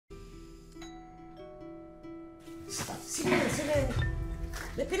Sila.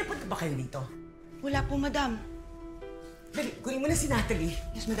 May pinapunta ba kayo dito? Wala po, madam. Dali, kunin mo na si Natalie.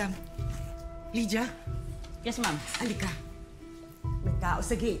 Yes, madam. Lydia? Yes, ma'am. Halika. May tao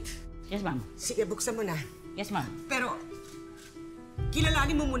sa gate. Yes, ma'am. Sige, buksan mo na. Yes, ma'am. Pero,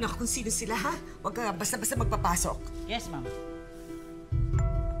 kilalanin mo muna kung sino sila, ha? Huwag ka basta-basta magpapasok. Yes, ma'am.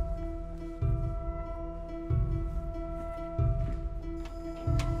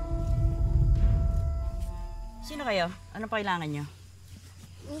 Sino kayo? Ano pa kailangan nyo?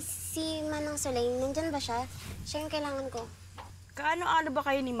 Si Manang Soleng, nandyan ba siya? Siya yung kailangan ko. Kaano-ano ba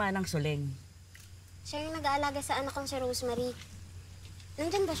kayo ni Manang Soleng? Siya yung nag-aalaga sa anak kong si Rosemarie.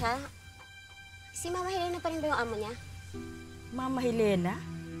 Nandyan ba siya? Si Mama Helena pa rin ba yung amo niya? Mama Helena?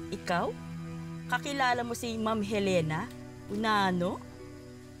 Ikaw? Kakilala mo si Ma'am Helena? Unano?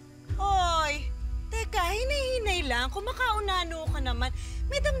 Hoy! Teka, hinay-hinay lang. Kung makaunano ka naman,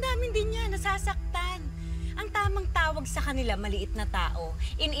 may damdamin din niya, nasasaktan. Ang tamang tawag sa kanila, maliit na tao.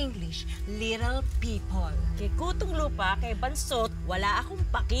 In English, little people. Kay kutong lupa, kay bansot, wala akong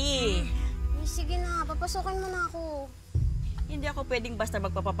paki. Sige na, papasokin mo na ako. Hindi ako pwedeng basta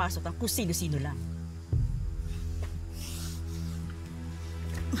magpapapasok ng kung sino-sino lang.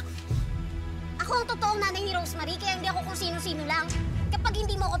 Ako ang totoong nanay ni Rosemarie, kaya hindi ako kung sino-sino lang. Kapag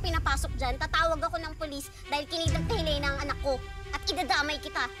hindi mo ako pinapasok dyan, tatawag ako ng polis dahil kinidnap ni Helena ang anak ko at idadamay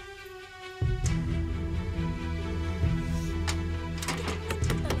kita.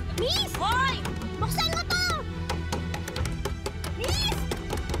 Miss! Hoy! Buksan mo to! Miss!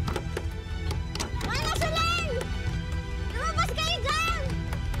 Manang Soleng! Lumabas kayo dyan!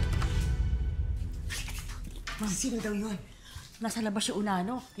 Ma'am, sino daw yun? Nasa labas yung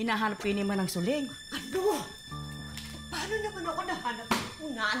Unano. Hinahanap kayo ni Manang Soleng. Ano? Paano naman ako nahanap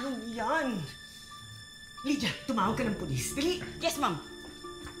kung anong yan? Lydia, tumawag ka ng polis. Dali! Yes, ma'am.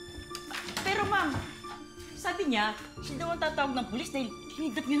 Pero, ma'am, sabi niya, siya daw ang tatawag ng pulis dahil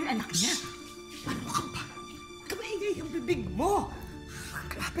hinidap niya ng anak niya. Ano ka ba? Kamaingay ang bibig mo!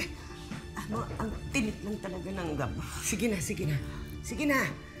 Grabe! Ano, ang tinit lang talaga ng gab. Sige na. Sige na.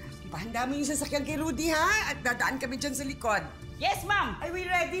 Pahanda mo yung sasakyan kay Rudy, ha? At dadaan kami dyan sa likod. Yes, ma'am! Are we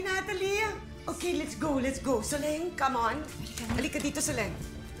ready, Natalie? Okay, let's go. Soleng, come on. Halika dito, Soleng.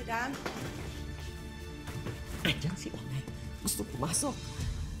 Madam? Diyan si Onay. Gusto pumasok.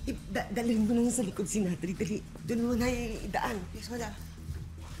 Dalhin mo na sa likod si Natalie. Dali, doon mo na idaan. Yes, madam.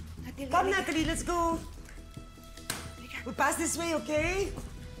 Come, Natalie, let's go. We pass this way, okay?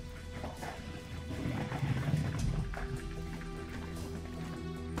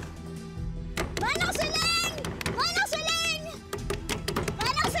 Manang Soleng! Manang Soleng!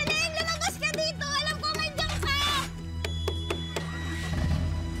 Manang Soleng! Lumabas ka dito! Alam ko may diyan ka!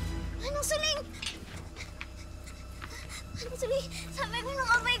 Manang Soleng! Manang Soleng, sabi ko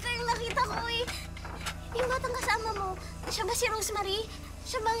nung abay ko yung nakita ko eh. Yung batang kasama mo, siya ba si Rosemarie?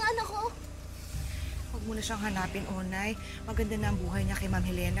 Siya ba ang anak ko? Huwag mo na siyang hanapin, Onay. Maganda na ang buhay niya kay Ma'am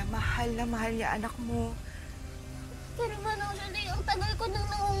Helena. Mahal na mahal niya anak mo. Pero Manang Soleng, ang tagal ko nang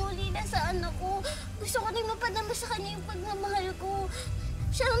nangungulila sa anak ko. Gusto ko din mapadama sa kanya yung pagmamahal ko.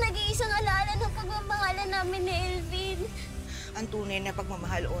 Siya ang nag-iisang alaala ng pagmamahalan namin ni Elvin. Ang tunay na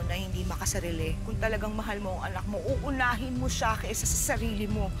pagmamahal, Onay, hindi makasarili. Kung talagang mahal mo ang anak mo, uunahin mo siya kaysa sa sarili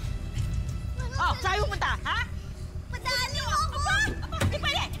mo. Oh, saan pumunta, ha? Padaan niyo ako! Hindi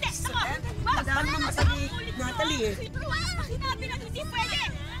pwede! Hindi! Madami naman sa Natalie eh. Sinabi na hindi pwede!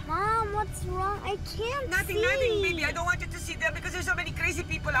 Mom, what's wrong? I can't Nothing, baby. I don't want you to see them because there's so many crazy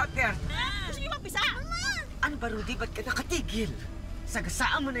people out there. Gusto niyo magpisa? Ano ba, Rudy? Ba't ka nakatigil?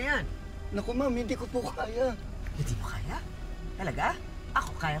 Sagasaan mo na yan. Naku, ma'am, hindi ko po kaya. Hindi mo kaya? Talaga?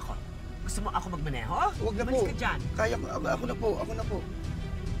 Ako, kaya ko. Gusto mo ako magmaneho? Huwag na Umalis po. ka dyan. Kaya ko, ako na po.